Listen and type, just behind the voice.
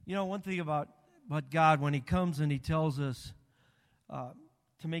One thing about God, when He comes and He tells us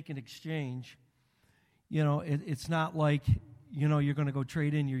to make an exchange, it's not like, you're going to go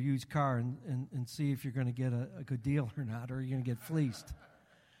trade in your used car and see if you're going to get a good deal or not, or you're going to get fleeced.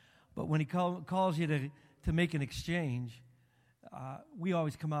 But when He calls you to make an exchange, we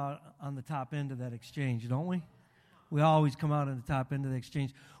always come out on the top end of that exchange, don't we? We always come out on the top end of the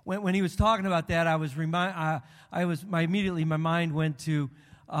exchange. When He was talking about that, immediately my mind went to,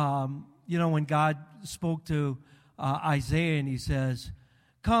 when God spoke to Isaiah and He says,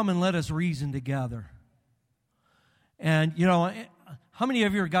 "Come and let us reason together." And how many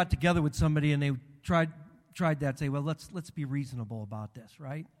of you got together with somebody and they tried that? Say, well, let's be reasonable about this,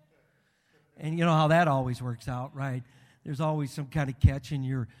 right? And you know how that always works out, right? There's always some kind of catch,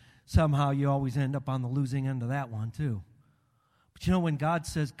 and somehow you always end up on the losing end of that one too. But when God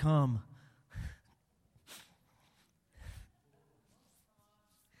says, "Come,"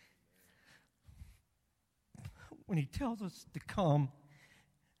 when He tells us to come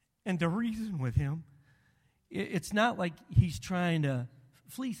and to reason with Him, it's not like He's trying to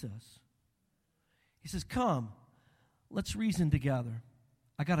fleece us. He says, "Come, let's reason together.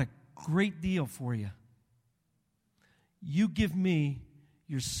 I got a great deal for you. You give me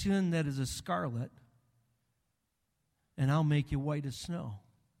your sin that is as scarlet, and I'll make you white as snow.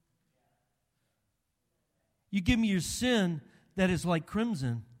 You give me your sin that is like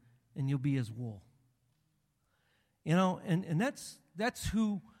crimson, and you'll be as wool." And that's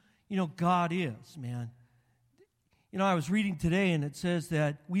who, God is, man. I was reading today, and it says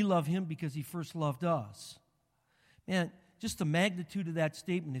that we love Him because He first loved us. Man, just the magnitude of that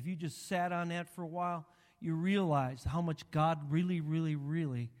statement, if you just sat on that for a while, you realize how much God really, really,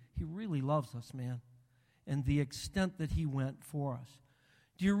 really, He really loves us, man, and the extent that He went for us.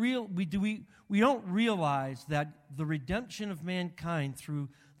 We don't realize that the redemption of mankind through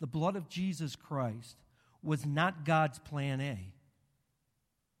the blood of Jesus Christ was not God's plan A.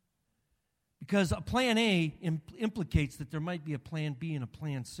 Because a plan A implicates that there might be a plan B and a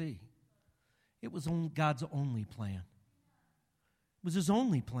plan C. It was God's only plan. It was His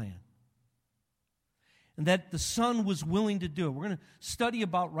only plan. And that the Son was willing to do it. We're going to study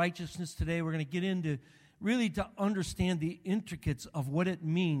about righteousness today. We're going to get into really to understand the intricacies of what it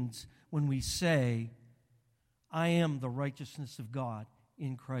means when we say, "I am the righteousness of God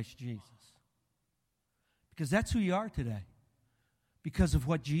in Christ Jesus." Because that's who you are today. Because of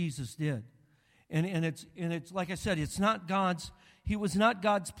what Jesus did. And it's like I said, He was not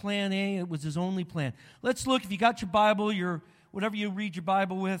God's plan A, it was His only plan. Let's look, if you got your Bible, whatever you read your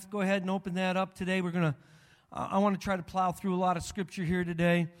Bible with, go ahead and open that up today. I want to try to plow through a lot of scripture here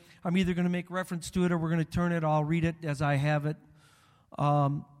today. I'm either going to make reference to it or we're going to turn it. I'll read it as I have it,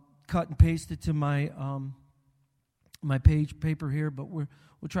 cut and paste it to my paper here, but we'll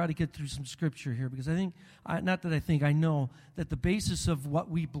try to get through some scripture here because I know that the basis of what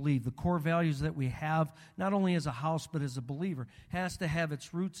we believe, the core values that we have, not only as a house but as a believer, has to have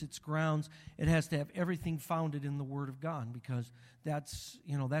its roots, its grounds. It has to have everything founded in the Word of God because that's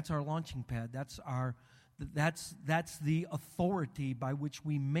our launching pad. That's the authority by which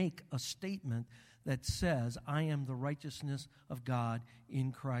we make a statement that says, "I am the righteousness of God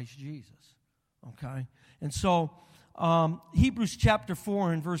in Christ Jesus." Okay? And so Hebrews chapter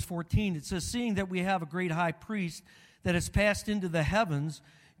 4 and verse 14, it says, "Seeing that we have a great high priest that has passed into the heavens,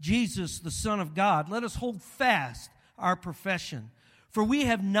 Jesus, the Son of God, let us hold fast our profession. For we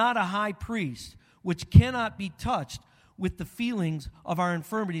have not a high priest which cannot be touched with the feelings of our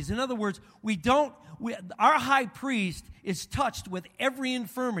infirmities." In other words, our high priest is touched with every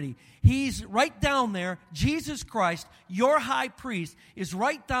infirmity. He's right down there. Jesus Christ, your high priest, is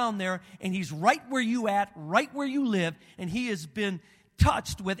right down there, and He's right where you at, right where you live, and He has been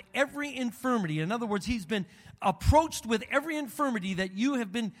touched with every infirmity. In other words, He's been approached with every infirmity that you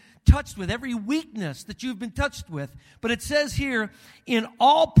have been touched with, every weakness that you've been touched with. But it says here, "In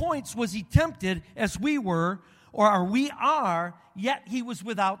all points was He tempted as we were," or we are, "yet He was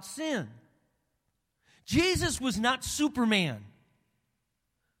without sin." Jesus was not Superman.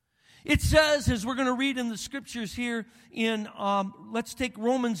 It says, as we're going to read in the scriptures here in, let's take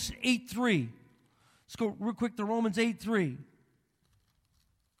Romans 8:3. Let's go real quick to Romans 8:3.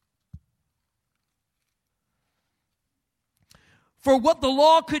 "For what the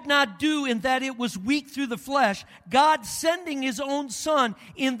law could not do in that it was weak through the flesh, God sending His own Son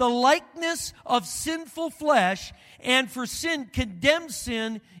in the likeness of sinful flesh, and for sin condemned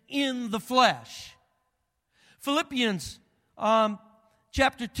sin in the flesh." Philippians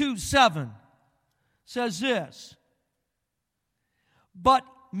chapter 2:7 says this, "But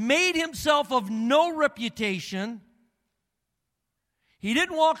made Himself of no reputation." He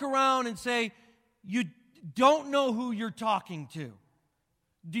didn't walk around and say, you don't know who you're talking to.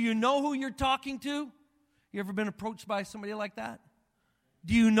 Do you know who you're talking to? You ever been approached by somebody like that?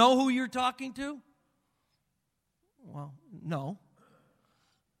 Do you know who you're talking to? Well, no.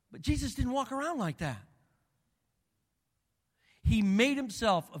 But Jesus didn't walk around like that. He made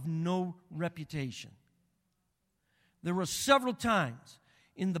himself of no reputation. There were several times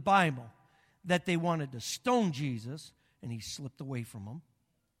in the Bible that they wanted to stone Jesus, and he slipped away from them.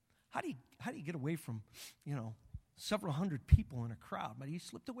 How do you get away from, several hundred people in a crowd? But he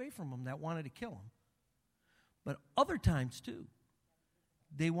slipped away from them that wanted to kill him. But other times, too,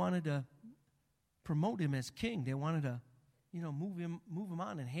 they wanted to promote him as king. They wanted to, move him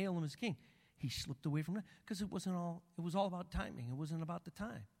on and hail him as king. He slipped away from that because it was all about timing. It wasn't about the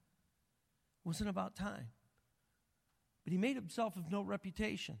time. It wasn't about time. But he made himself of no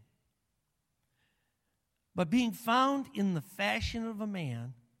reputation. But being found in the fashion of a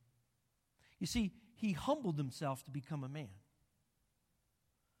man, you see, he humbled himself to become a man.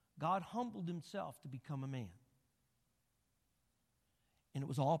 God humbled himself to become a man. And it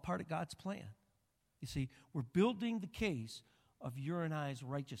was all part of God's plan. You see, we're building the case of your and I's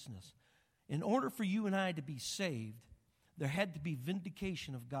righteousness. In order for you and I to be saved, there had to be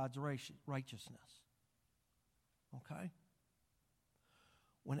vindication of God's righteousness. Okay?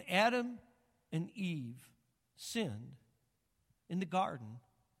 When Adam and Eve sinned in the garden,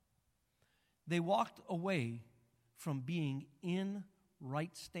 they walked away from being in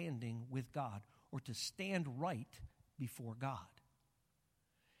right standing with God, or to stand right before God.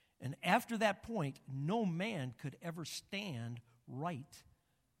 And after that point, no man could ever stand right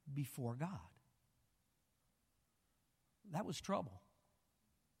before God. That was trouble.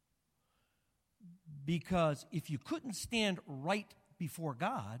 Because if you couldn't stand right before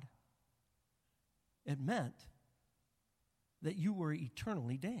God, it meant that you were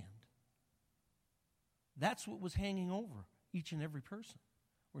eternally damned. That's what was hanging over each and every person,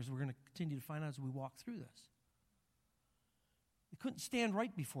 or as we're going to continue to find out as we walk through this. They couldn't stand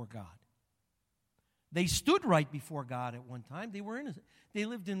right before God. They stood right before God at one time. They were innocent. They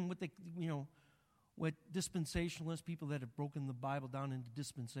lived in what dispensationalists, people that have broken the Bible down into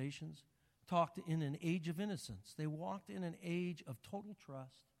dispensations, talked in an age of innocence. They walked in an age of total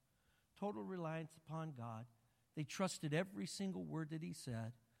trust, total reliance upon God. They trusted every single word that he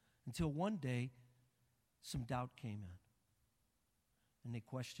said until one day some doubt came in. And they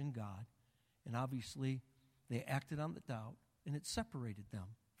questioned God. And obviously they acted on the doubt, and it separated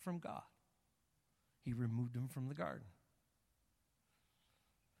them from God. He removed them from the garden.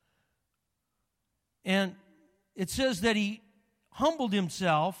 And it says that he humbled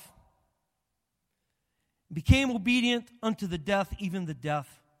himself, became obedient unto the death, even the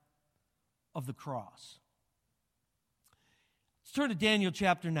death of the cross. Let's turn to Daniel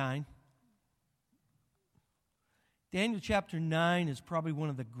chapter 9. Daniel chapter 9 is probably one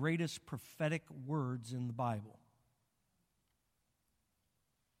of the greatest prophetic words in the Bible.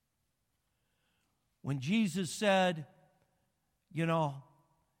 When Jesus said,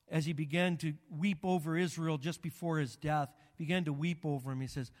 as he began to weep over Israel just before his death, began to weep over him, he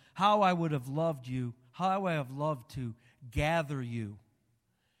says, how I would have loved you, how I would have loved to gather you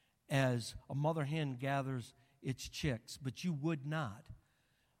as a mother hen gathers its chicks, but you would not,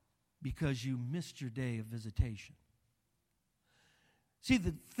 because you missed your day of visitation. See,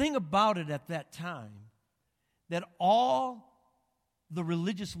 the thing about it at that time, that all the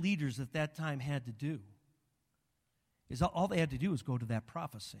religious leaders at that time had to do, is all they had to do was go to that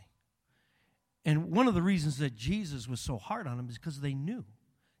prophecy. And one of the reasons that Jesus was so hard on them is because they knew.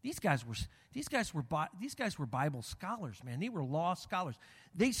 These guys were Bible scholars, man. They were law scholars.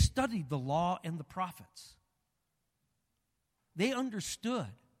 They studied the law and the prophets. They understood.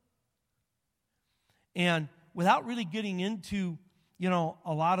 And without really getting into,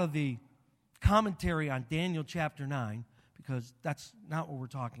 a lot of the commentary on Daniel chapter 9, because that's not what we're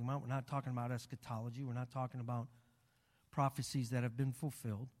talking about. We're not talking about eschatology. We're not talking about prophecies that have been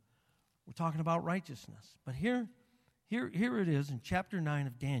fulfilled. We're talking about righteousness. But here it is in chapter 9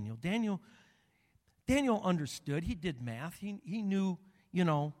 of Daniel. Daniel understood. He did math. He knew,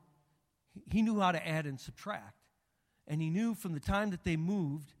 he knew how to add and subtract. And he knew from the time that they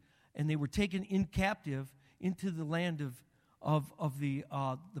moved and they were taken in captive into the land of the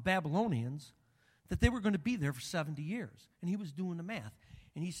Babylonians, that they were going to be there for 70 years. And he was doing the math.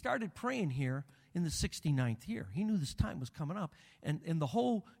 And he started praying here in the 69th year. He knew this time was coming up. And the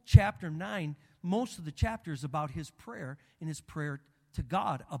whole chapter 9, most of the chapter is about his prayer and his prayer to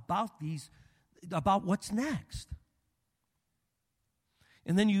God about what's next.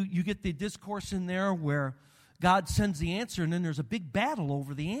 And then you get the discourse in there where God sends the answer, and then there's a big battle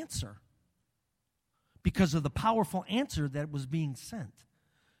over the answer because of the powerful answer that was being sent,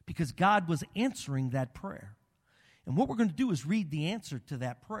 because God was answering that prayer. And what we're going to do is read the answer to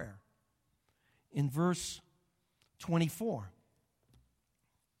that prayer in verse 24.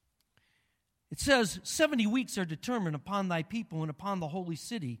 It says, 70 weeks are determined upon thy people and upon the holy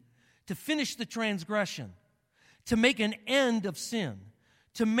city to finish the transgression, to make an end of sin,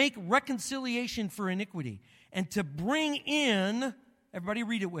 to make reconciliation for iniquity, and to bring in, everybody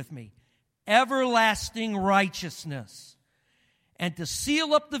read it with me, everlasting righteousness, and to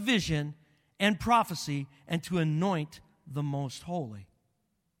seal up the vision and prophecy, and to anoint the most holy.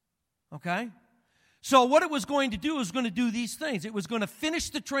 Okay? So what it was going to do is going to do these things. It was going to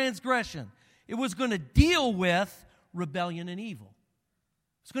finish the transgression. It was going to deal with rebellion and evil.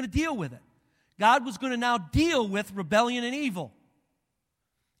 It's going to deal with it. God was going to now deal with rebellion and evil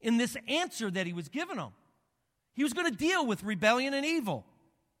in this answer that he was giving them. He was going to deal with rebellion and evil.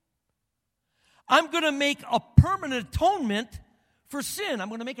 I'm going to make a permanent atonement for sin. I'm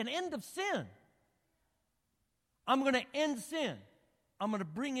going to make an end of sin. I'm going to end sin. I'm going to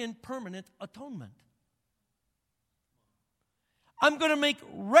bring in permanent atonement. I'm going to make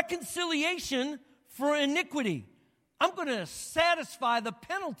reconciliation for iniquity. I'm going to satisfy the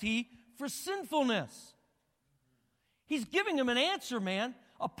penalty for sinfulness. He's giving him an answer, man,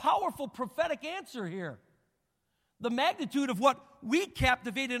 a powerful prophetic answer here. The magnitude of what we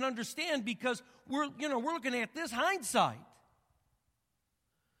captivate and understand because we're looking at this hindsight.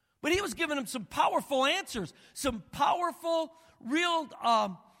 But he was giving him some powerful answers, some powerful, real,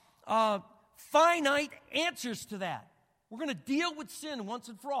 finite answers to that. We're going to deal with sin once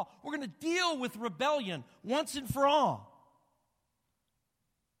and for all. We're going to deal with rebellion once and for all.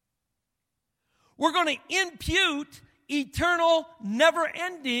 We're going to impute eternal,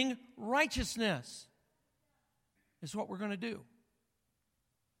 never-ending righteousness. Is what we're going to do.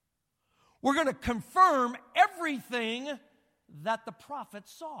 We're going to confirm everything that the prophet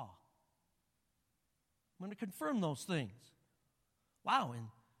saw. I'm going to confirm those things. Wow, in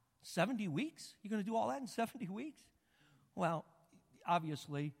 70 weeks? You're going to do all that in 70 weeks? Well,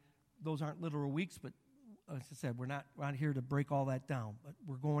 obviously, those aren't literal weeks, but as I said, we're not here to break all that down, but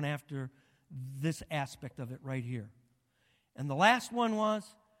we're going after this aspect of it right here. And the last one was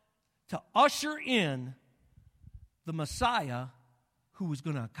to usher in the Messiah who was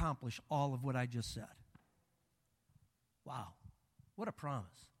going to accomplish all of what I just said. Wow, what a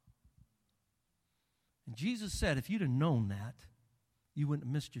promise. And Jesus said, if you'd have known that, you wouldn't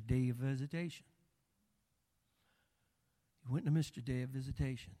have missed your day of visitation. You wouldn't have missed your day of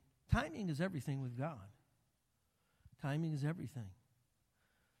visitation. Timing is everything with God. Timing is everything.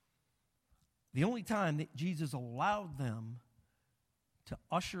 The only time that Jesus allowed them to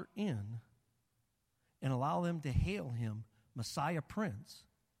usher in and allow them to hail him Messiah Prince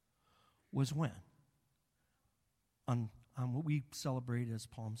was when? On what we celebrate as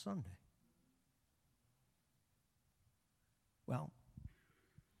Palm Sunday. Well,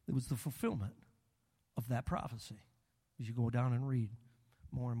 it was the fulfillment of that prophecy. As you go down and read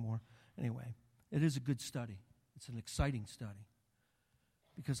more and more. Anyway, it is a good study. It's an exciting study.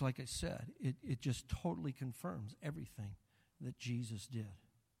 Because like I said, it just totally confirms everything that Jesus did.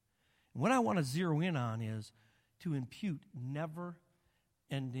 And what I want to zero in on is to impute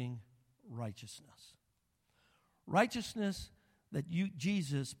never-ending righteousness. Righteousness that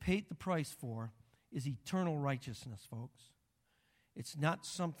Jesus paid the price for is eternal righteousness, folks. It's not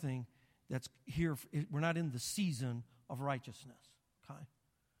something that's here. We're not in the season of righteousness, okay?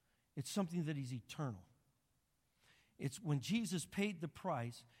 It's something that is eternal. It's when Jesus paid the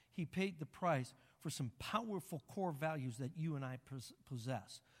price, he paid the price for some powerful core values that you and I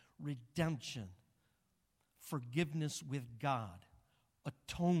possess. Redemption, forgiveness with God,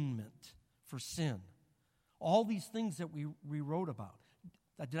 atonement for sin. All these things that we wrote about.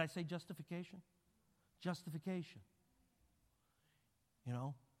 Did I say justification? Justification. You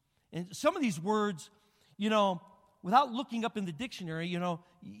know? And some of these words, without looking up in the dictionary,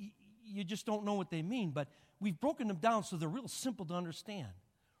 you just don't know what they mean. But we've broken them down so they're real simple to understand.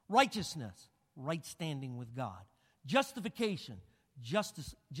 Righteousness, right standing with God. Justification,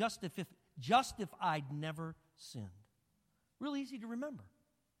 justified, never sinned. Real easy to remember.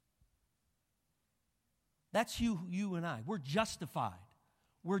 That's you and I. We're justified.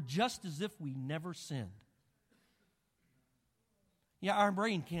 We're just as if we never sinned. Yeah, our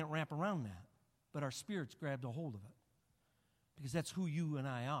brain can't wrap around that, but our spirits grabbed a hold of it because that's who you and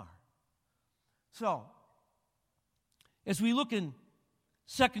I are. So, as we look in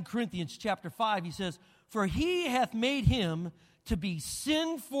 2 Corinthians chapter 5, he says, "For he hath made him to be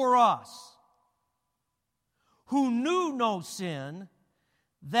sin for us, who knew no sin,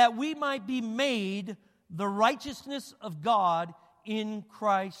 that we might be made the righteousness of God in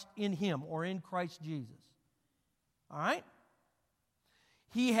Christ, in Him, or in Christ Jesus. All right?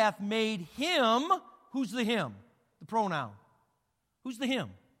 He hath made Him, who's the Him? The pronoun. Who's the Him?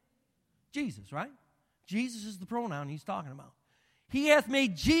 Jesus, right? Jesus is the pronoun he's talking about. He hath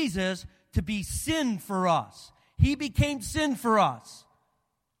made Jesus to be sin for us. He became sin for us.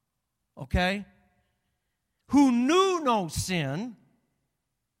 Okay? Who knew no sin,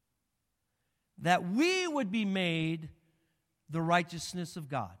 that we would be made the righteousness of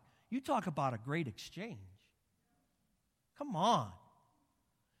God. You talk about a great exchange. Come on.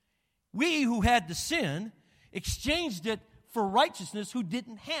 We who had the sin exchanged it for righteousness who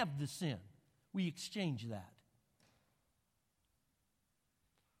didn't have the sin. We exchanged that.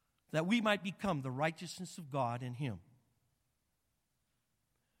 That we might become the righteousness of God in Him.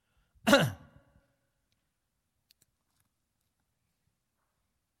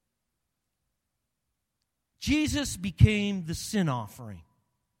 Jesus became the sin offering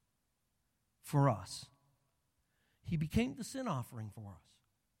for us. He became the sin offering for us.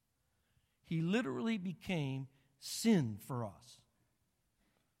 He literally became sin for us.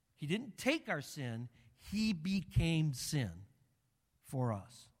 He didn't take our sin. He became sin for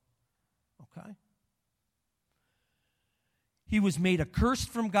us. Okay? He was made accursed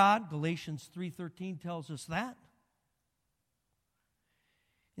from God. Galatians 3:13 tells us that.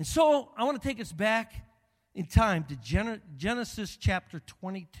 And so I want to take us back in time to Genesis chapter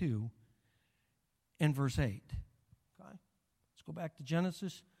 22 and verse 8. Okay? Let's go back to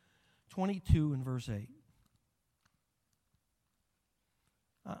Genesis 22 and verse 8.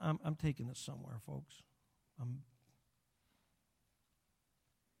 I'm taking this somewhere, folks.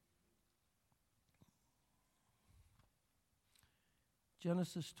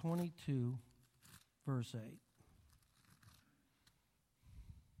 Genesis 22, verse 8.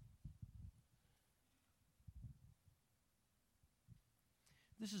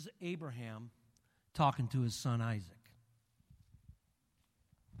 This is Abraham talking to his son Isaac.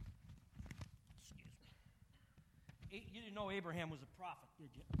 Excuse me. You didn't know Abraham was a prophet,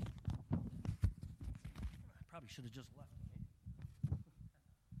 did you? I probably should have just left.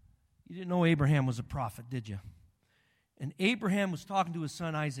 You didn't know Abraham was a prophet, did you? And Abraham was talking to his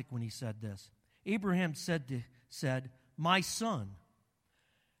son Isaac when he said this. Abraham said, "My son,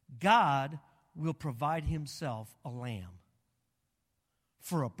 God will provide Himself a lamb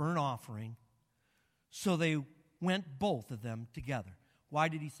for a burnt offering." So they went both of them together. Why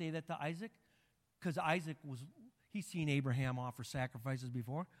did he say that to Isaac? Because Isaac he's seen Abraham offer sacrifices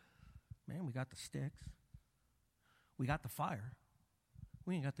before. Man, we got the sticks. We got the fire.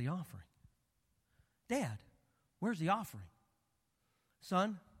 We ain't got the offering. Dad, where's the offering?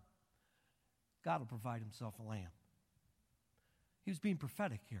 Son, God will provide Himself a lamb. He was being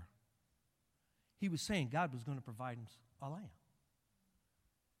prophetic here. He was saying God was going to provide him a lamb.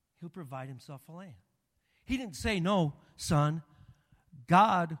 He'll provide Himself a lamb. He didn't say, "No, son,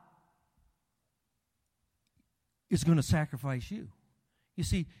 God is going to sacrifice you." You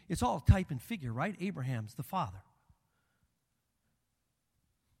see, it's all type and figure, right? Abraham's the father.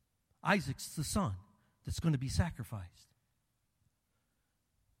 Isaac's the son that's going to be sacrificed.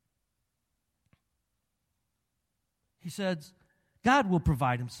 He says, God will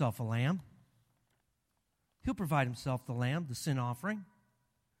provide Himself a lamb. He'll provide Himself the lamb, the sin offering.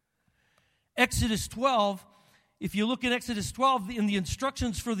 Exodus 12, if you look at Exodus 12, in the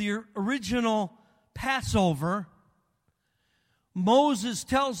instructions for the original Passover, Moses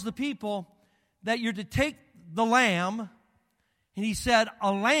tells the people that you're to take the lamb, and he said,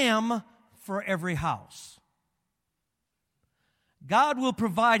 a lamb for every house. God will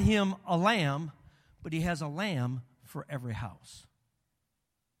provide him a lamb, but He has a lamb for every house.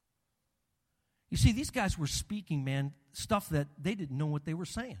 You see, these guys were speaking, man, stuff that they didn't know what they were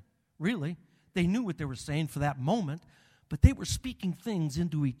saying. Really, they knew what they were saying for that moment, but they were speaking things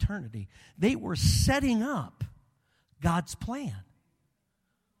into eternity. They were setting up God's plan.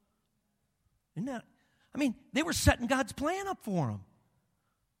 Isn't that? I mean, they were setting God's plan up for them.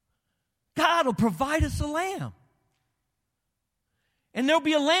 God will provide us a lamb. And there'll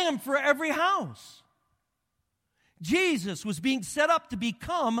be a lamb for every house. Jesus was being set up to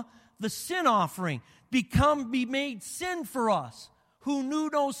become the sin offering, be made sin for us who knew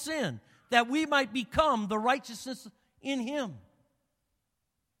no sin, that we might become the righteousness in Him.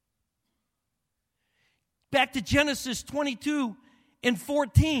 Back to Genesis 22 and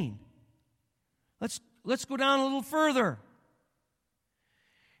 14. Let's go down a little further.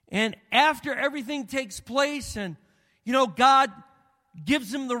 And after everything takes place and, God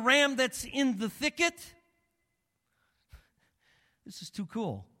gives him the ram that's in the thicket, This is too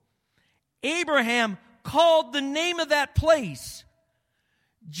cool. Abraham called the name of that place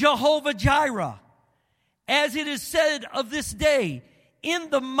Jehovah Jireh. As it is said of this day, in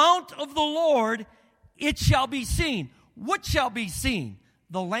the mount of the Lord it shall be seen. What shall be seen?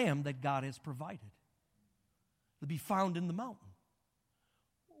 The lamb that God has provided. To be found in the mountain.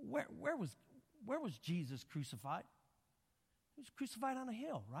 Where was Jesus crucified? He was crucified on a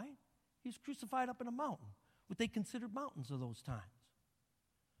hill, right? He was crucified up in a mountain, what they considered mountains of those times.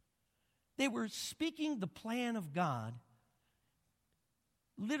 They were speaking the plan of God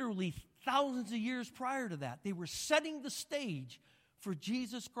literally thousands of years prior to that. They were setting the stage for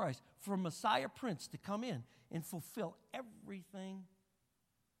Jesus Christ, for Messiah Prince to come in and fulfill everything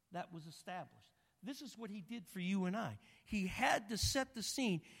that was established. This is what he did for you and I. He had to set the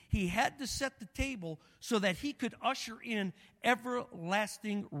scene. He had to set the table so that he could usher in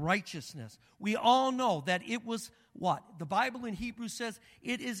everlasting righteousness. We all know that it was what? The Bible in Hebrews says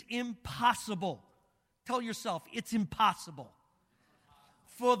it is impossible. Tell yourself, it's impossible.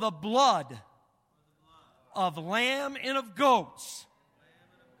 For the blood of lamb and of goats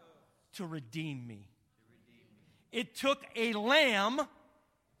to redeem me. It took a lamb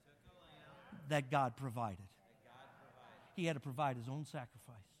that God provided. He had to provide his own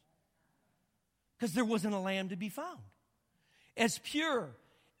sacrifice. Because there wasn't a lamb to be found. As pure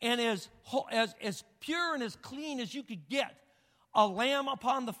and as pure and as clean as you could get a lamb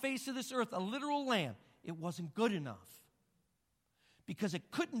upon the face of this earth, a literal lamb, it wasn't good enough. Because it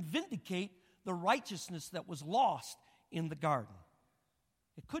couldn't vindicate the righteousness that was lost in the garden.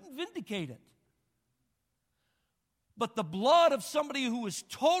 It couldn't vindicate it. But the blood of somebody who was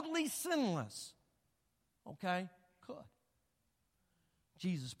totally sinless, okay, could.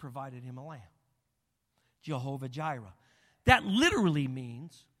 Jesus provided him a lamb. Jehovah Jireh. That literally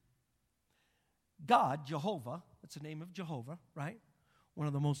means God, Jehovah, that's the name of Jehovah, right? One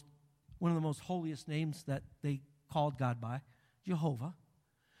of the most holiest names that they called God by, Jehovah.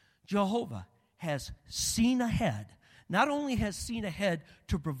 Jehovah has seen ahead. Not only has seen ahead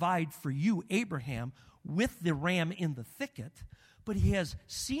to provide for you, Abraham, with the ram in the thicket, but he has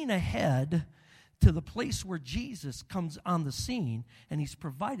seen ahead to the place where Jesus comes on the scene, and he's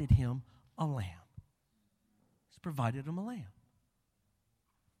provided him a lamb. He's provided him a lamb.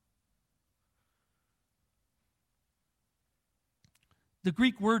 The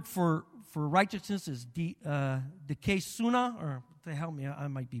Greek word for righteousness is dikaiosune, or to help me, I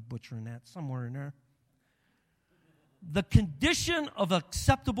might be butchering that somewhere in there. The condition of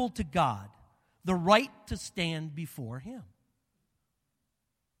acceptable to God, the right to stand before him.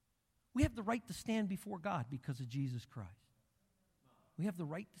 We have the right to stand before God because of Jesus Christ. We have the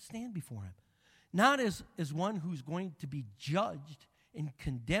right to stand before him. Not as one who's going to be judged and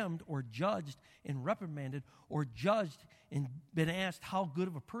condemned or judged and reprimanded or judged and been asked how good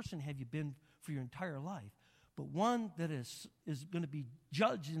of a person have you been for your entire life, but one that is going to be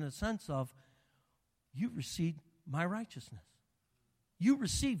judged in a sense of, you received my righteousness. You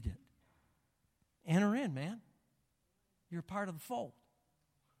received it. Enter in, man. You're part of the fold.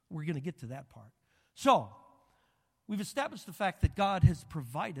 We're going to get to that part. So, we've established the fact that God has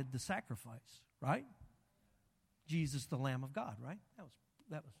provided the sacrifice, right? Jesus, the Lamb of God, right?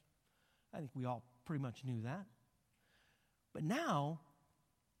 That was. I think we all pretty much knew that. But now,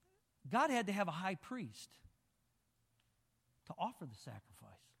 God had to have a high priest to offer the sacrifice.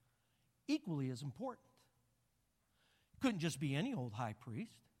 Equally as important. It couldn't just be any old high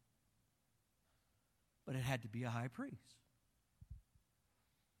priest, but it had to be a high priest.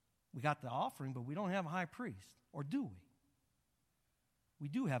 We got the offering, but we don't have a high priest. Or do we? We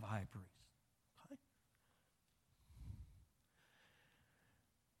do have a high priest. Okay?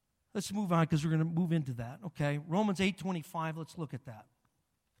 Let's move on because we're going to move into that. Okay, Romans 8:25, let's look at that.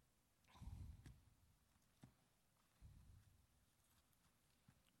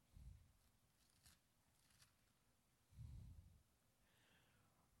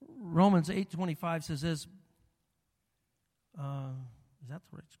 Romans 8:25 says this. Is that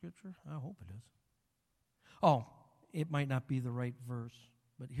the right scripture? I hope it is. Oh, it might not be the right verse,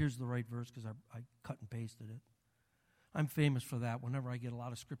 but here's the right verse because I cut and pasted it. I'm famous for that. Whenever I get a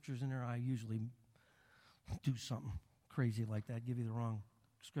lot of scriptures in there, I usually do something crazy like that, give you the wrong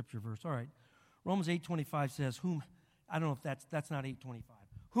scripture verse. All right. Romans 8:25 says, whom, I don't know if that's not 8:25.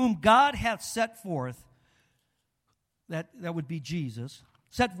 Whom God hath set forth, that would be Jesus,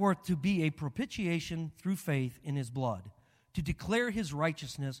 set forth to be a propitiation through faith in his blood, to declare his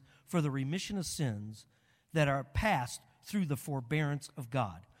righteousness for the remission of sins that are passed through the forbearance of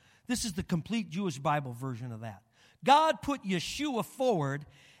God. This is the complete Jewish Bible version of that. God put Yeshua forward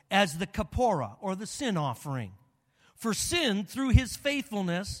as the kapora, or the sin offering, for sin through his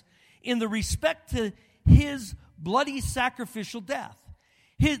faithfulness in the respect to his bloody sacrificial death.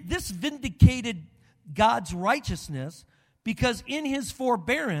 This vindicated God's righteousness because in his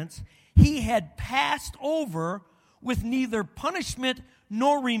forbearance he had passed over with neither punishment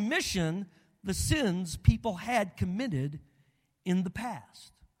nor remission the sins people had committed in the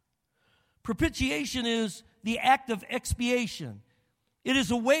past. Propitiation is the act of expiation. It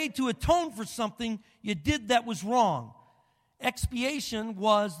is a way to atone for something you did that was wrong. Expiation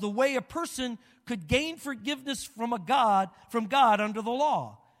was the way a person could gain forgiveness from God under the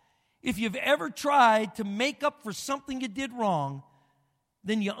law. If you've ever tried to make up for something you did wrong,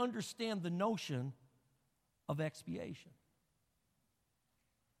 then you understand the notion of expiation.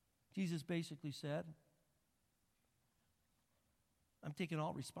 Jesus basically said, I'm taking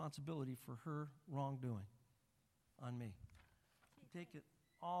all responsibility for her wrongdoing on me. I'm taking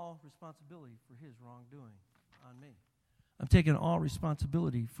all responsibility for his wrongdoing on me. I'm taking all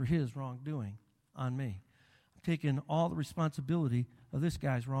responsibility for his wrongdoing on me. I'm taking all the responsibility of this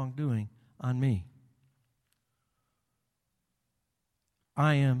guy's wrongdoing on me.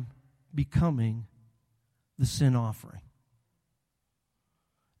 I am becoming the sin offering.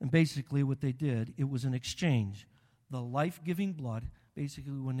 And basically what they did, it was an exchange. The life-giving blood,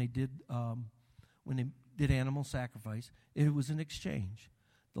 basically when they did animal sacrifice, it was an exchange.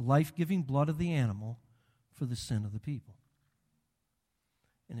 The life-giving blood of the animal for the sin of the people.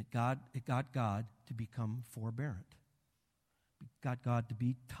 And it got God to become forbearant. It got God to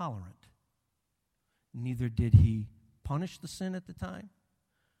be tolerant. Neither did he punish the sin at the time,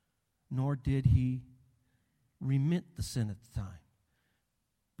 nor did he remit the sin at the time.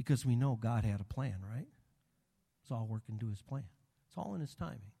 Because we know God had a plan, right? It's all working to his plan. It's all in his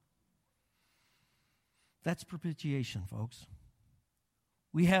timing. That's propitiation, folks.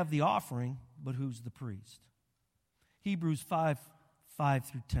 We have the offering, but who's the priest? Hebrews 5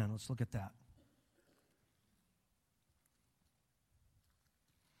 through 10. Let's look at that.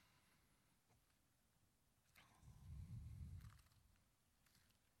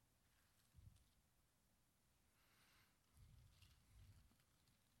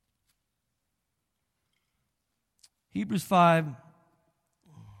 Hebrews 5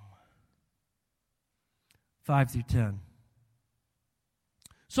 through 10.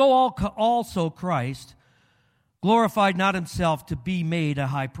 So also Christ glorified not himself to be made a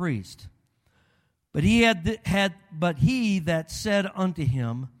high priest, but he that said unto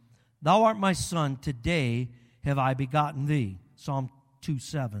him, Thou art my son, today have I begotten thee. Psalm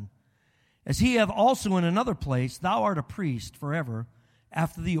 2:7. As he hath also in another place, Thou art a priest forever,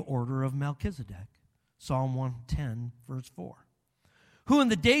 after the order of Melchizedek. Psalm 110, verse 4. Who in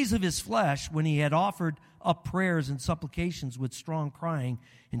the days of his flesh, when he had offered up prayers and supplications with strong crying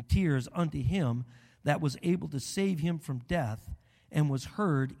and tears unto him that was able to save him from death, and was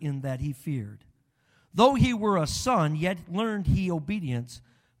heard in that he feared. Though he were a son, yet learned he obedience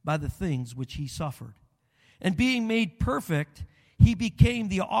by the things which he suffered. And being made perfect, he became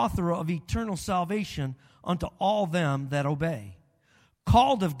the author of eternal salvation unto all them that obey.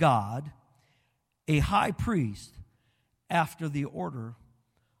 Called of God, a high priest after the order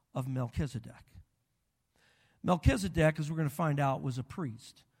of Melchizedek. Melchizedek, as we're going to find out, was a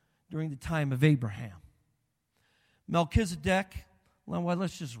priest during the time of Abraham. Melchizedek, well,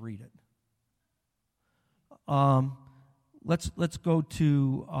 let's just read it. Let's go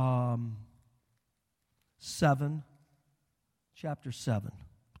to chapter 7.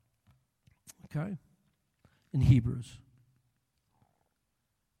 Okay? In Hebrews.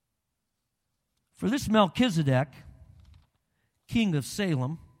 For this Melchizedek, king of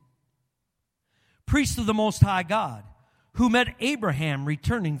Salem, priest of the Most High God, who met Abraham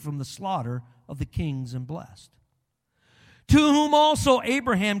returning from the slaughter of the kings and blessed, to whom also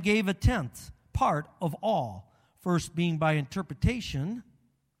Abraham gave a tenth part of all, first being by interpretation,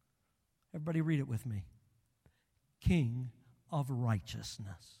 everybody read it with me, king of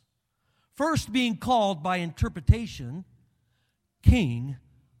righteousness. First being called by interpretation, king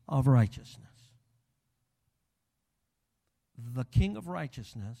of righteousness. The king of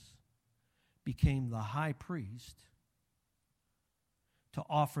righteousness became the high priest to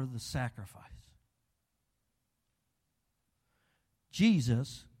offer the sacrifice.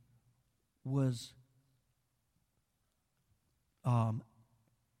 Jesus was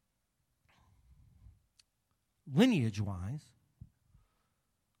lineage-wise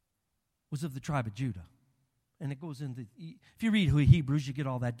was of the tribe of Judah. And it goes into, if you read Hebrews, you get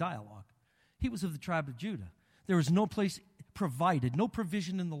all that dialogue. He was of the tribe of Judah. There was no place provided, no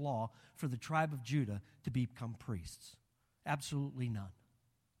provision in the law for the tribe of Judah to become priests. Absolutely none.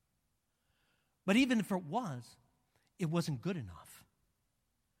 But even if it it wasn't good enough.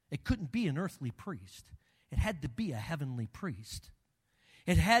 It couldn't be an earthly priest. It had to be a heavenly priest.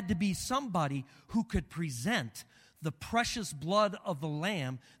 It had to be somebody who could present the precious blood of the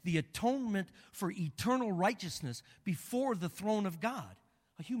Lamb, the atonement for eternal righteousness before the throne of God.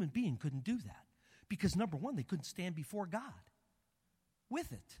 A human being couldn't do that because, number one, they couldn't stand before God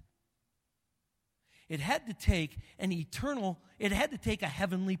with it. It had to take a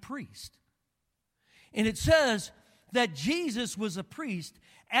heavenly priest. And it says that Jesus was a priest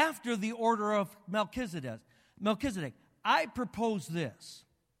after the order of Melchizedek. I propose this.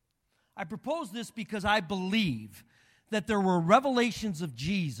 I propose this because I believe that there were revelations of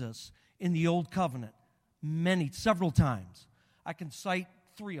Jesus in the Old Covenant several times. I can cite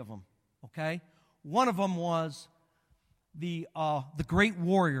 3 of them, okay? One of them was the great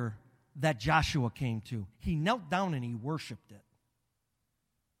warrior that Joshua came to. He knelt down and he worshiped it.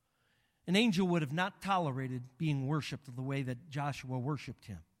 An angel would have not tolerated being worshiped the way that Joshua worshiped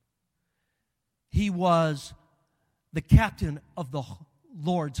him. He was the captain of the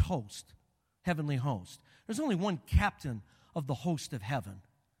Lord's host, heavenly host. There's only one captain of the host of heaven.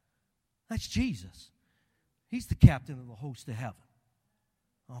 That's Jesus. He's the captain of the host of heaven.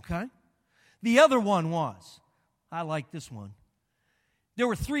 Okay? The other one was, I like this one. There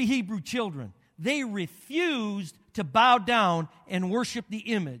were 3 Hebrew children. They refused to bow down and worship the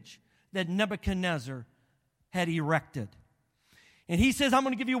image that Nebuchadnezzar had erected. And he says, I'm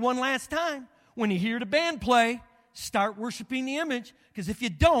going to give you one last time. When you hear the band play, start worshiping the image, because if you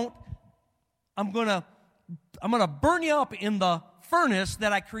don't, I'm going to burn you up in the furnace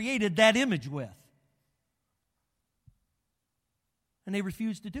that I created that image with. And they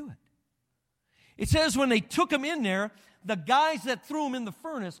refused to do it. It says when they took him in there, the guys that threw him in the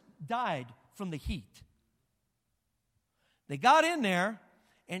furnace died from the heat. They got in there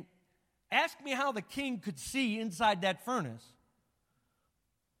and asked me how the king could see inside that furnace.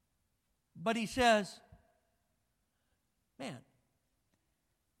 But he says, man,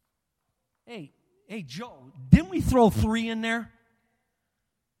 hey, Joe, didn't we throw 3 in there?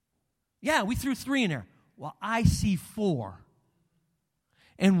 Yeah, we threw 3 in there. Well, I see 4.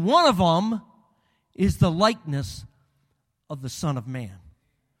 And one of them is the likeness of the Son of Man.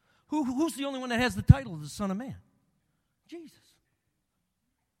 Who's the only one that has the title of the Son of Man? Jesus.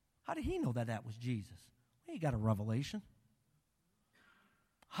 How did he know that was Jesus? Well, he got a revelation.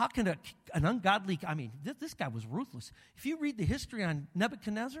 How can an ungodly, this guy was ruthless. If you read the history on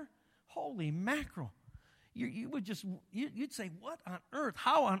Nebuchadnezzar, holy mackerel. You'd say, what on earth?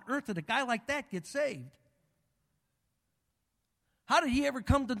 How on earth did a guy like that get saved? How did he ever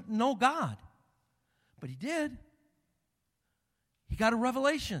come to know God? But he did. He got a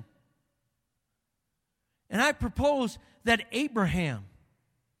revelation. And I propose that Abraham,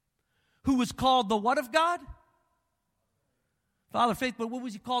 who was called the what of God? Father of faith, but what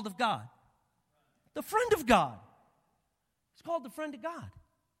was he called of God? The friend of God. He's called the friend of God.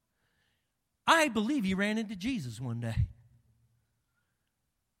 I believe he ran into Jesus one day. And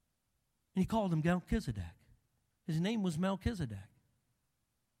he called him Melchizedek. His name was Melchizedek.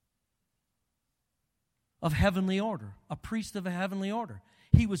 Of heavenly order. A priest of a heavenly order.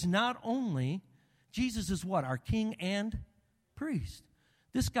 He was not only, Jesus is what? Our king and priest.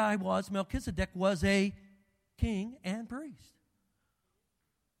 This guy Melchizedek was a king and priest.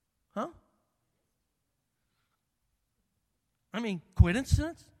 Huh?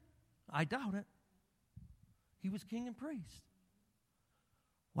 Coincidence? I doubt it. He was king and priest.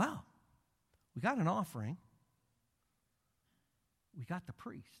 Wow. We got an offering. We got the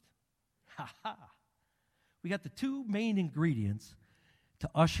priest. Ha ha. We got the 2 main ingredients to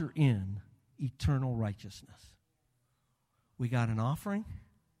usher in eternal righteousness. We got an offering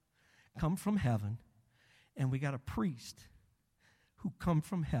come from heaven, and we got a priest who come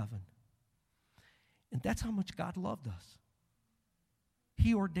from heaven. And that's how much God loved us.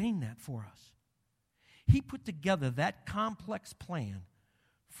 He ordained that for us. He put together that complex plan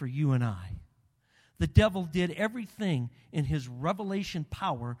for you and I. The devil did everything in his revelation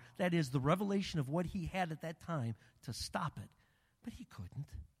power, that is, the revelation of what he had at that time, to stop it. But he couldn't.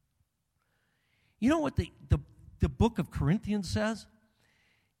 You know what the book of Corinthians says?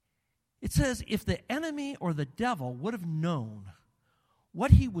 It says, if the enemy or the devil would have known what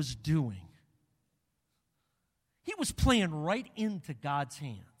he was doing, he was playing right into God's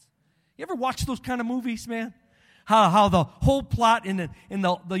hands. You ever watch those kind of movies, man? How the whole plot and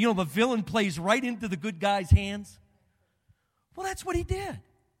the villain plays right into the good guy's hands? Well, that's what he did.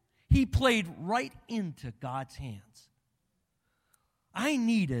 He played right into God's hands. I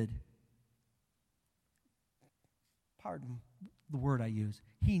needed, pardon the word I use,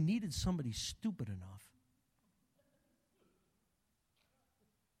 he needed somebody stupid enough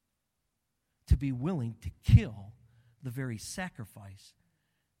be willing to kill the very sacrifice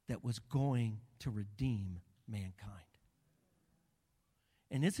that was going to redeem mankind.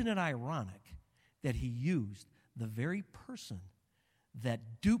 And isn't it ironic that he used the very person that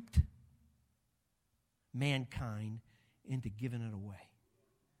duped mankind into giving it away?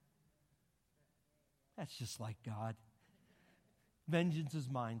 That's just like God. Vengeance is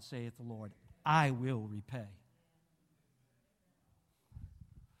mine, saith the Lord. I will repay.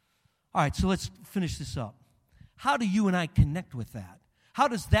 All right, so let's finish this up. How do you and I connect with that? How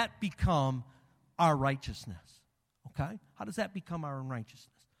does that become our righteousness? Okay? How does that become our righteousness?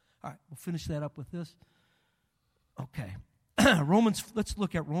 All right, we'll finish that up with this. Okay. Let's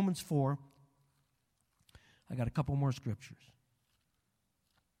look at Romans 4. I got a couple more scriptures.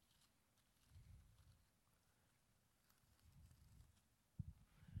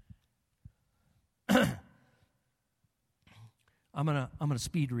 I'm gonna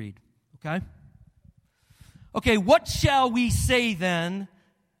speed read, okay? Okay, what shall we say then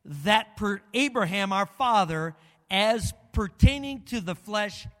that Abraham our father as pertaining to the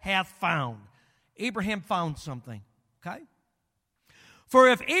flesh hath found? Abraham found something, okay? For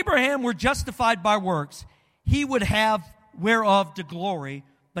if Abraham were justified by works, he would have whereof to glory,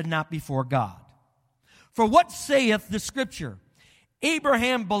 but not before God. For what saith the Scripture?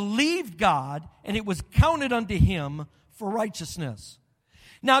 Abraham believed God, and it was counted unto him for righteousness.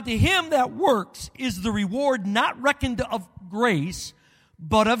 Now to him that works is the reward not reckoned of grace,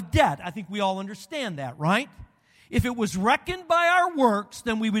 but of debt. I think we all understand that, right? If it was reckoned by our works,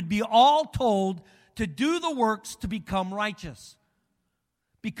 then we would be all told to do the works to become righteous,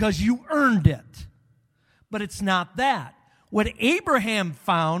 because you earned it. But it's not that. What Abraham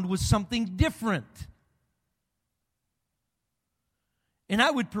found was something different. And I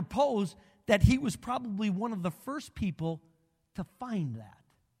would propose that he was probably one of the first people to find that.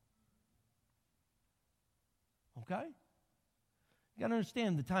 Okay? You got to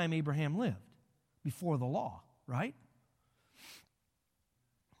understand the time Abraham lived, before the law, right?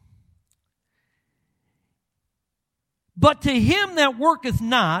 But to him that worketh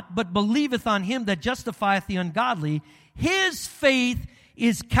not, but believeth on him that justifieth the ungodly, his faith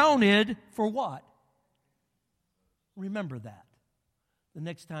is counted for what? Remember that the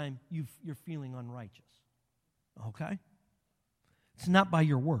next time you're feeling unrighteous. Okay? It's not by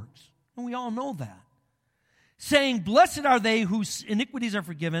your works. And we all know that. Saying, blessed are they whose iniquities are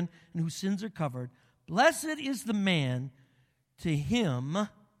forgiven and whose sins are covered. Blessed is the man to him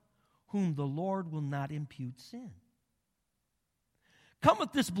whom the Lord will not impute sin.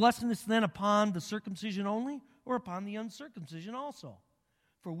 Cometh this blessedness then upon the circumcision only, or upon the uncircumcision also?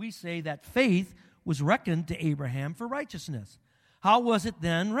 For we say that faith was reckoned to Abraham for righteousness. How was it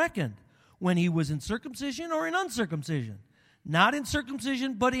then reckoned? When he was in circumcision or in uncircumcision? Not in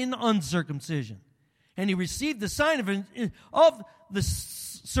circumcision, but in uncircumcision. And he received the sign of the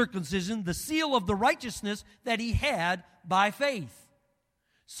circumcision, the seal of the righteousness that he had by faith.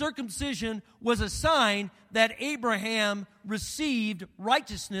 Circumcision was a sign that Abraham received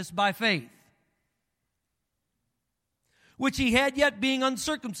righteousness by faith, which he had yet being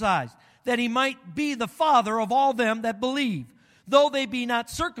uncircumcised, that he might be the father of all them that believe. Though they be not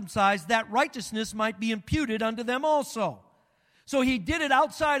circumcised, that righteousness might be imputed unto them also. So he did it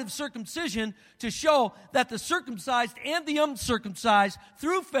outside of circumcision to show that the circumcised and the uncircumcised,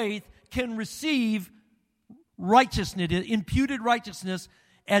 through faith, can receive righteousness, imputed righteousness,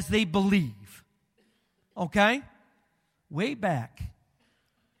 as they believe. Okay? Way back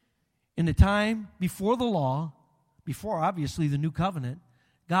in the time before the law, before obviously the new covenant,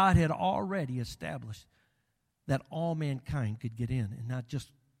 God had already established that all mankind could get in, and not just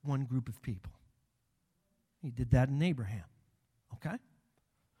one group of people. He did that in Abraham. Okay?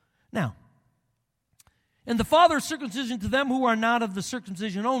 Now, and the father of circumcision to them who are not of the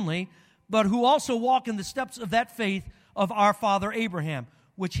circumcision only, but who also walk in the steps of that faith of our father Abraham,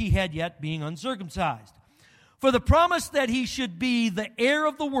 which he had yet being uncircumcised. For the promise that he should be the heir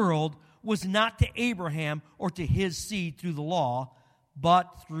of the world was not to Abraham or to his seed through the law,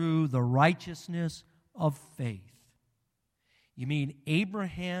 but through the righteousness of faith. You mean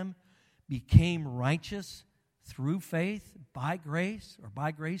Abraham became righteous through faith, by grace, or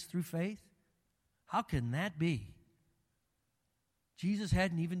by grace through faith? How can that be? Jesus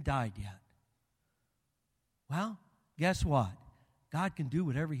hadn't even died yet. Well, guess what? God can do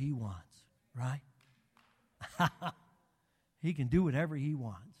whatever he wants, right? He can do whatever he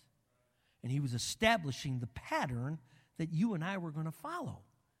wants. And he was establishing the pattern that you and I were going to follow.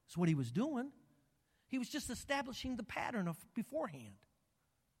 That's what he was doing. He was just establishing the pattern of beforehand.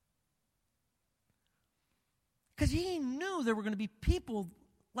 Because he knew there were going to be people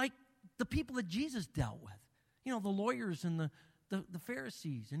like the people that Jesus dealt with. You know, the lawyers and the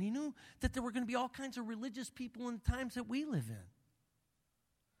Pharisees. And he knew that there were going to be all kinds of religious people in the times that we live in.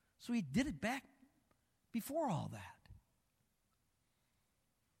 So he did it back before all that.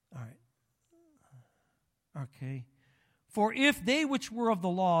 All right. Okay. For if they which were of the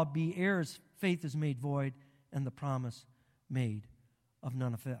law be heirs, faith is made void, and the promise made of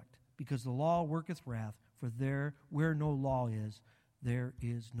none effect. Because the law worketh wrath, for there where no law is, there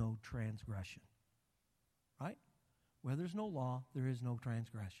is no transgression. Right? Where there's no law, there is no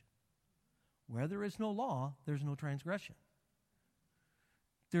transgression. Where there is no law, there's no transgression.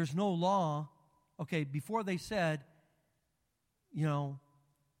 There's no law. Okay, before they said, you know,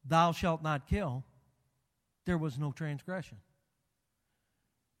 thou shalt not kill, there was no transgression.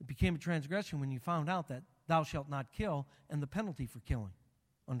 It became a transgression when you found out that thou shalt not kill and the penalty for killing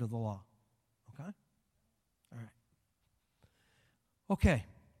under the law. Okay? All right. Okay.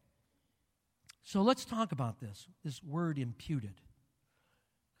 So let's talk about this word imputed.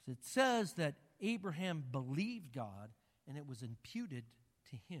 It says that Abraham believed God and it was imputed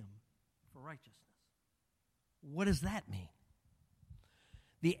to him for righteousness. What does that mean?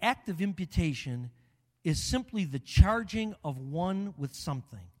 The act of imputation is simply the charging of one with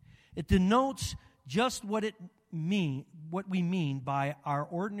something. It denotes just what we mean by our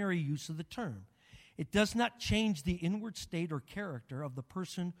ordinary use of the term. It does not change the inward state or character of the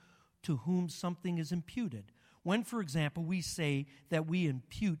person to whom something is imputed. When, for example, we say that we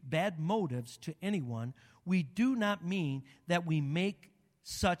impute bad motives to anyone, we do not mean that we make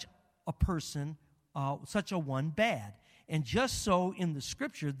such a person, such a one bad. And just so in the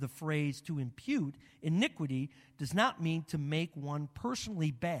Scripture, the phrase to impute iniquity does not mean to make one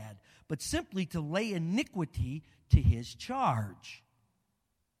personally bad, but simply to lay iniquity to his charge.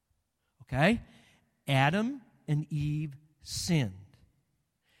 Okay? Adam and Eve sinned.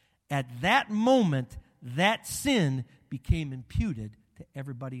 At that moment, that sin became imputed to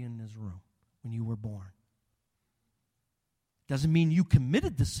everybody in this room when you were born. Doesn't mean you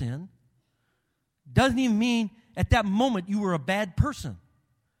committed the sin. Doesn't even mean at that moment you were a bad person.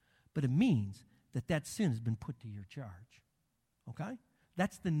 But it means that that sin has been put to your charge. Okay?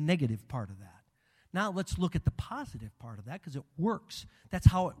 That's the negative part of that. Now let's look at the positive part of that because it works. That's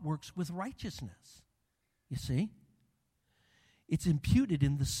how it works with righteousness. You see? It's imputed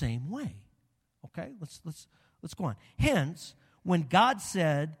in the same way. Okay? Let's go on. Hence, when God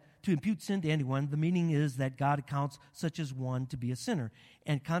said to impute sin to anyone, the meaning is that God accounts such as one to be a sinner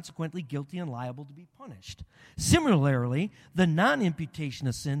and consequently guilty and liable to be punished. Similarly, the non-imputation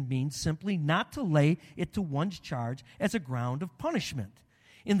of sin means simply not to lay it to one's charge as a ground of punishment.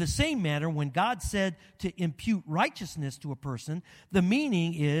 In the same manner, when God said to impute righteousness to a person, the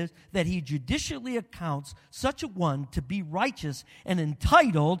meaning is that he judicially accounts such a one to be righteous and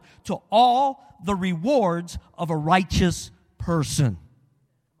entitled to all the rewards of a righteous person.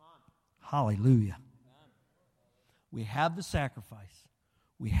 Hallelujah. We have the sacrifice.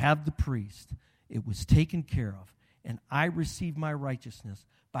 We have the priest. It was taken care of. And I receive my righteousness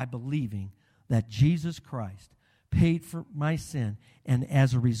by believing that Jesus Christ paid for my sin, and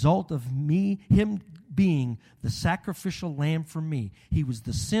as a result of him being the sacrificial lamb for me, he was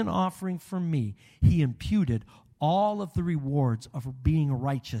the sin offering for me, he imputed all of the rewards of being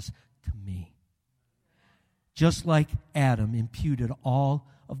righteous to me. Just like Adam imputed all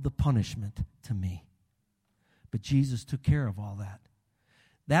of the punishment to me. But Jesus took care of all that.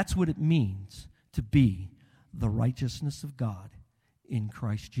 That's what it means to be the righteousness of God in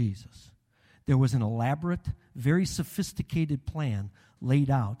Christ Jesus. There was an elaborate, very sophisticated plan laid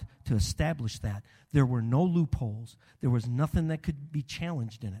out to establish that. There were no loopholes. There was nothing that could be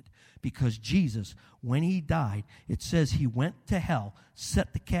challenged in it. Because Jesus, when he died, it says he went to hell,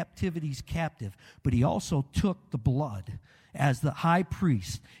 set the captivities captive, but he also took the blood as the high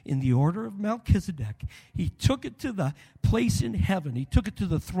priest in the order of Melchizedek. He took it to the place in heaven. He took it to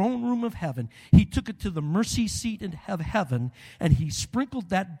the throne room of heaven. He took it to the mercy seat of heaven, and he sprinkled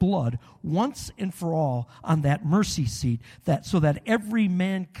that blood once and for all on that mercy seat, so that every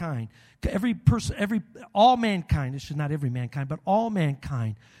mankind, all mankind, this is not every mankind, but all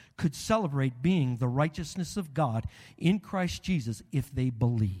mankind could celebrate being the righteousness of God in Christ Jesus if they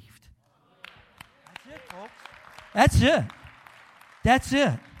believed. That's it, folks. That's it. That's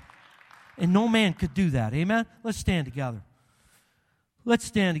it. And no man could do that. Amen? Let's stand together. Let's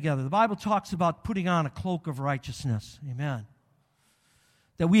stand together. The Bible talks about putting on a cloak of righteousness. Amen.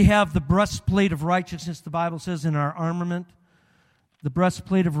 That we have the breastplate of righteousness, the Bible says, in our armament. The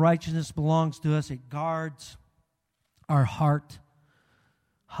breastplate of righteousness belongs to us. It guards our heart.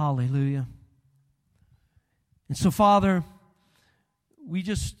 Hallelujah. And so, Father, we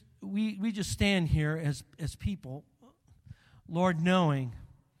just we just stand here as people, Lord, knowing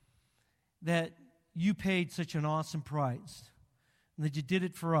that you paid such an awesome price, and that you did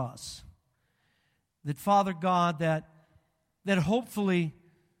it for us. That, Father God, that hopefully,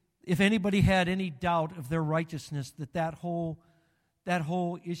 if anybody had any doubt of their righteousness, that whole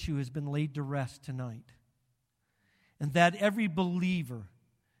issue has been laid to rest tonight. And that every believer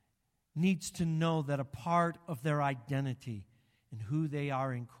needs to know that a part of their identity and who they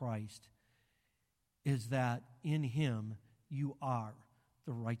are in Christ is that in Him you are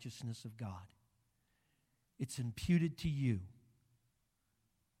the righteousness of God. It's imputed to you.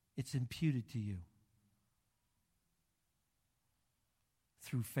 It's imputed to you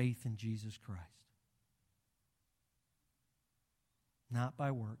through faith in Jesus Christ. Not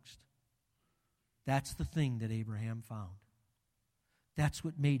by works. That's the thing that Abraham found. That's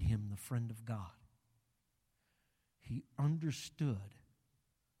what made him the friend of God. He understood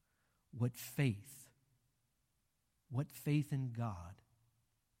what faith in God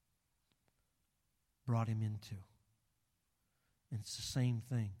brought him into. And it's the same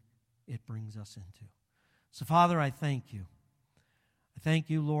thing it brings us into. So, Father, I thank you. I thank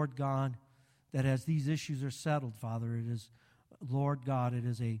you, Lord God, that as these issues are settled, Father, it is, Lord God, it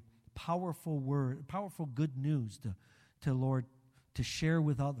is a powerful word, powerful good news to Lord, to share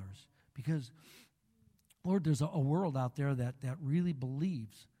with others. Because, Lord, there's a world out there that really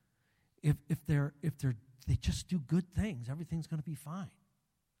believes if they just do good things, everything's going to be fine.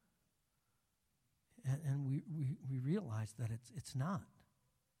 And we realize that it's not.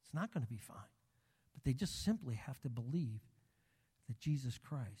 It's not going to be fine. But they just simply have to believe that Jesus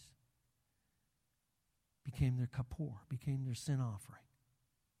Christ became their kapor, became their sin offering.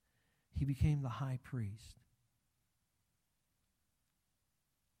 He became the high priest.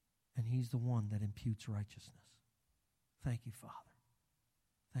 And He's the one that imputes righteousness. Thank you, Father.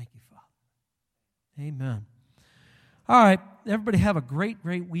 Thank you, Father. Amen. All right, everybody have a great,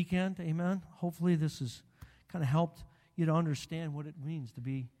 great weekend. Amen. Hopefully this has kind of helped you to understand what it means to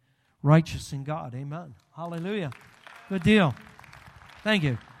be righteous in God. Amen. Hallelujah. Good deal. Thank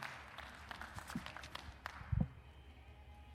you.